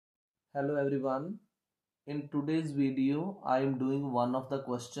Hello everyone. In today's video, I am doing one of the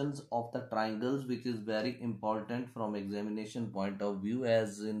questions of the triangles which is very important from examination point of view,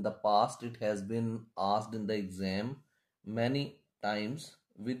 as in the past it has been asked in the exam many times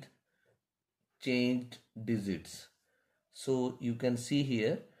with changed digits. So you can see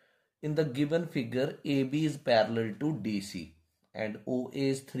here in the given figure AB is parallel to DC and OA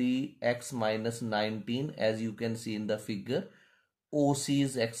is 3x minus 19, as you can see in the figure. OC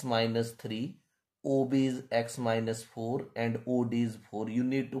is x minus 3, OB is x minus 4 and OD is 4. You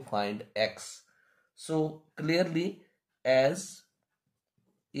need to find x. So clearly, as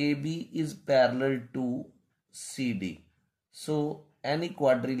AB is parallel to CD, so any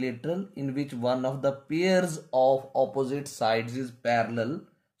quadrilateral in which one of the pairs of opposite sides is parallel,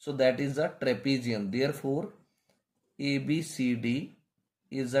 so that is a trapezium. Therefore, ABCD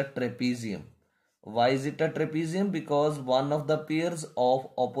is a trapezium. Why is it a trapezium? Because one of the pairs of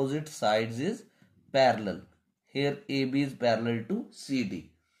opposite sides is parallel. Here AB is parallel to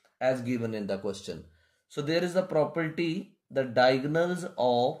CD as given in the question. So there is a property, the diagonals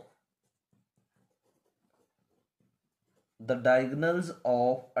of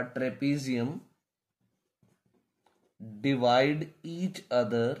a trapezium divide each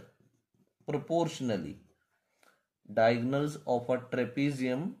other proportionally. Diagonals of a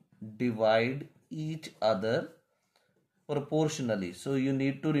trapezium divide each other proportionally. So you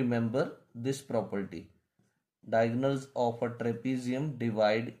need to remember this property. Diagonals of a trapezium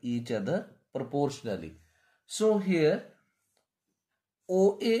divide each other proportionally. So here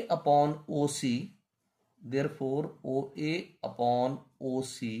OA upon OC, therefore OA upon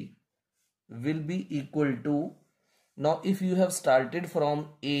OC will be equal to, now if you have started from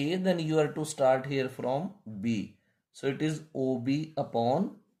A, then you are to start here from B. So it is OB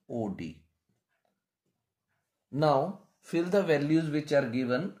upon OD. Now fill the values which are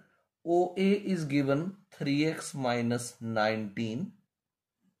given. OA is given 3x minus 19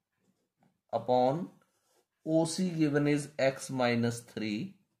 upon OC given is x minus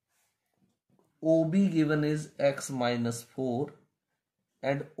 3, OB given is x minus 4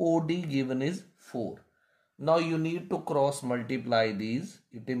 and OD given is 4. Now you need to cross multiply these.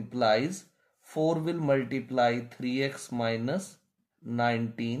 It implies 4 will multiply 3x minus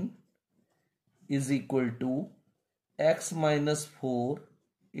 19 is equal to x minus 4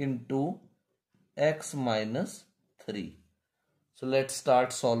 into x minus 3. So let's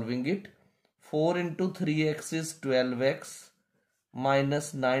start solving it. 4 into 3x is 12x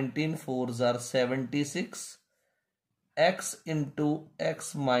minus 19 4s are 76. X into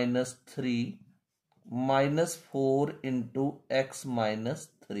x minus 3 minus 4 into x minus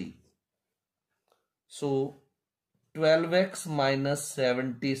 3. So 12x minus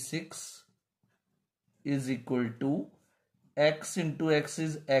 76 is equal to x into x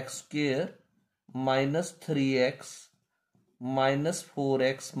is x square minus 3x minus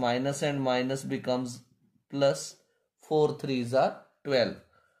 4x, minus and minus becomes plus, 4 3s are 12.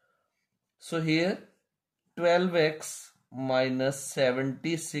 So here 12x minus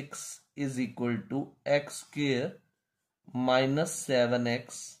 76 is equal to x square minus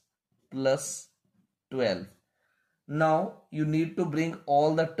 7x plus 12. Now you need to bring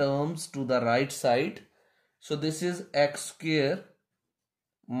all the terms to the right side. So this is x square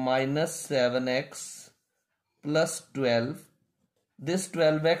minus 7x plus 12. This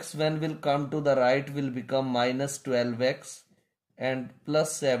 12x when will come to the right will become minus 12x and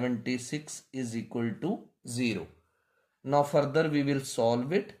plus 76 is equal to 0. Now further we will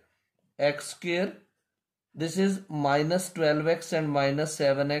solve it. X square, this is minus 12x and minus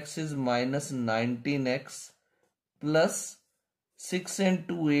 7x is minus 19x plus 6 and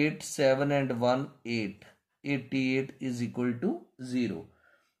 2 8, 7 and 1 8, 88 is equal to 0.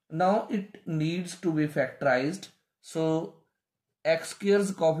 Now it needs to be factorized. So x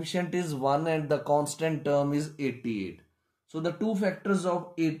square's coefficient is 1 and the constant term is 88. So the two factors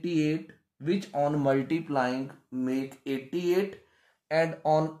of 88 which on multiplying make 88 and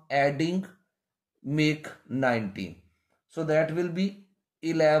on adding make 19. So that will be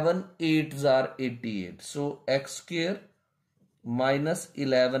 11 8s are 88. So x square minus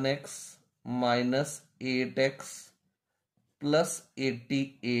 11x minus 8x plus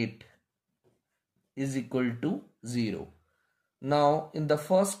 88 is equal to 0. Now in the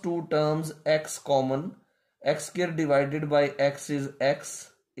first two terms x common, x square divided by x is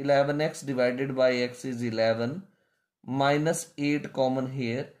x, 11x divided by x is 11, minus 8 common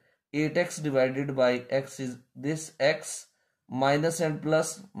here, 8x divided by x is this x, minus and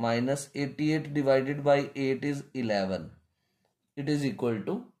plus minus 88 divided by 8 is 11. It is equal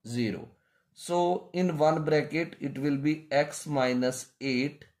to 0. So in one bracket it will be x minus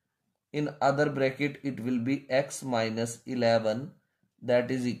 8 in other bracket it will be x minus 11,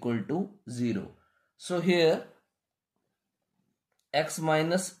 that is equal to 0. So here x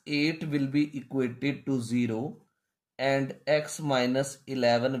minus 8 will be equated to 0 and x minus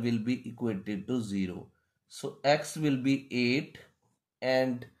 11 will be equated to 0. So x will be 8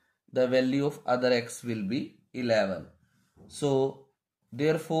 and the value of other x will be 11. So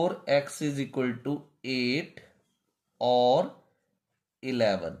therefore x is equal to 8 or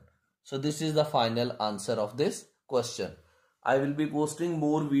 11. So this is the final answer of this question. I will be posting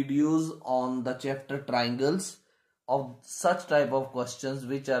more videos on the chapter triangles of such type of questions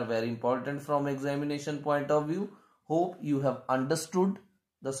which are very important from examination point of view. Hope you have understood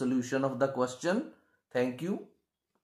the solution of the question. Thank you.